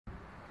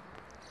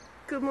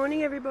Good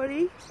morning,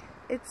 everybody.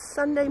 It's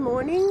Sunday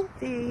morning,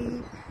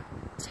 the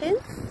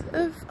 10th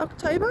of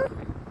October,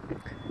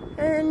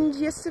 and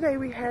yesterday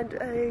we had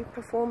a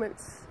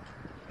performance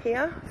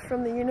here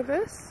from the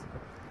universe,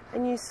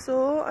 and you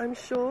saw, I'm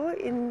sure,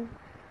 you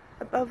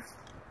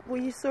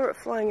saw it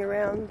flying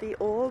around the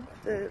orb,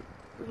 the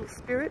little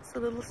spirits, the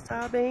little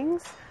star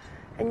beings,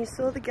 and you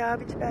saw the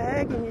garbage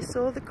bag, and you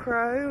saw the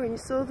crow, and you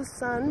saw the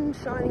sun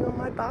shining on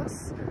my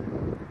bus.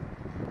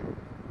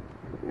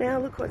 Now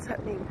look what's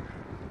happening.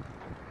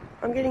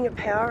 I'm getting a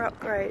power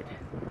upgrade.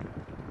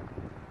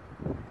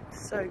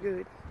 So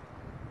good.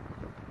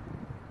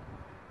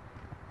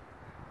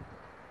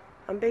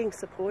 I'm being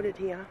supported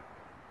here.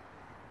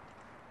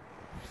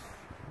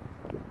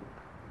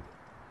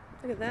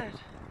 Look at that.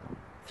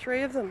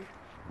 3 of them.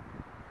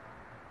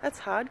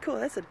 That's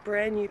hardcore. That's a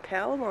brand new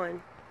power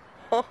line.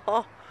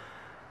 How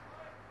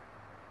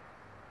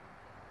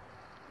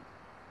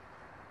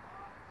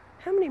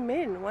many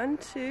men? 1,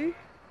 2.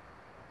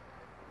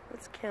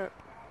 Let's count.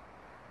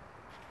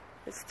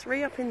 There's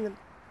 3 up in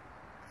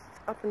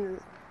the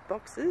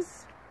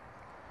boxes.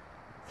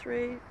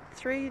 3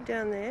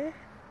 down there,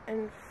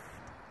 and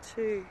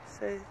 2.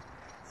 So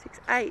 6,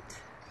 8.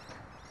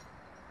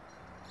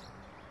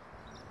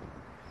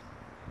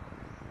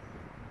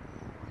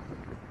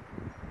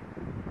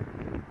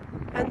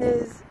 And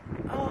there's,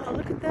 oh,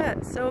 look at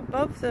that. So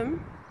above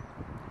them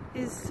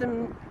is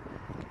some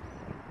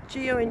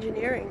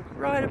geoengineering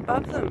right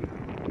above them.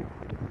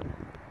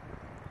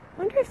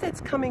 I wonder if that's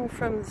coming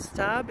from the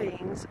star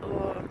beings,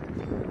 or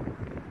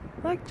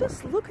like,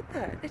 just look at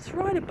that, it's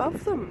right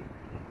above them.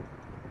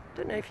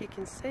 Don't know if you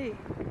can see.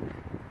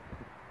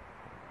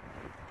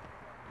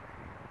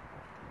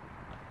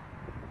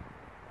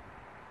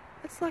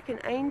 It's like an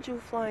angel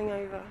flying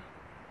over.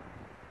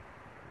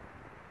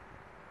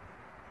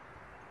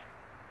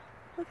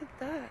 Look at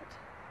that.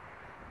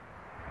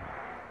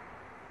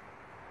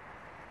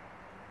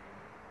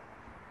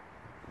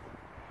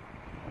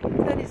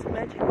 That is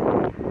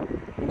magical.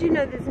 And you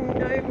know there's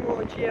no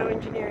more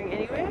geoengineering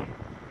anywhere?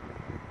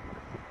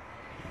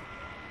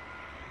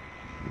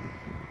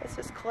 It's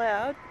just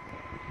cloud.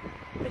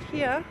 But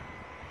here,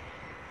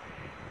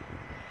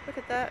 look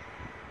at that.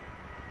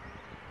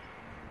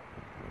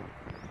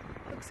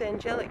 Looks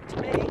angelic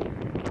to me, in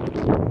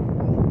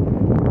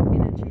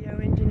a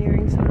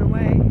geoengineering sort of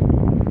way.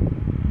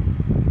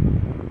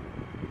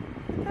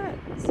 Look at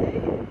that, see?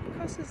 It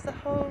crosses the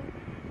whole...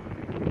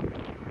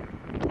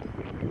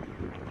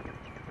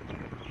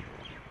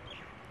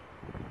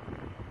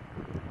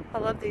 I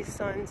love these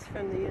signs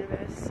from the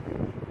universe.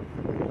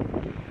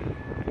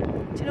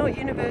 Do you know what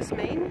universe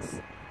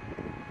means?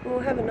 We'll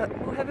have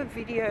a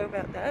video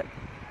about that,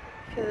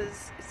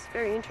 because it's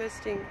very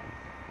interesting.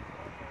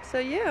 So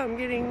yeah, I'm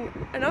getting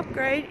an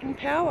upgrade in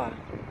power.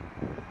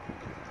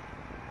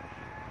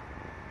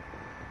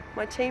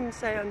 My team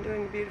say I'm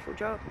doing a beautiful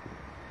job.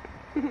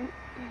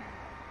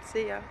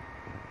 See ya.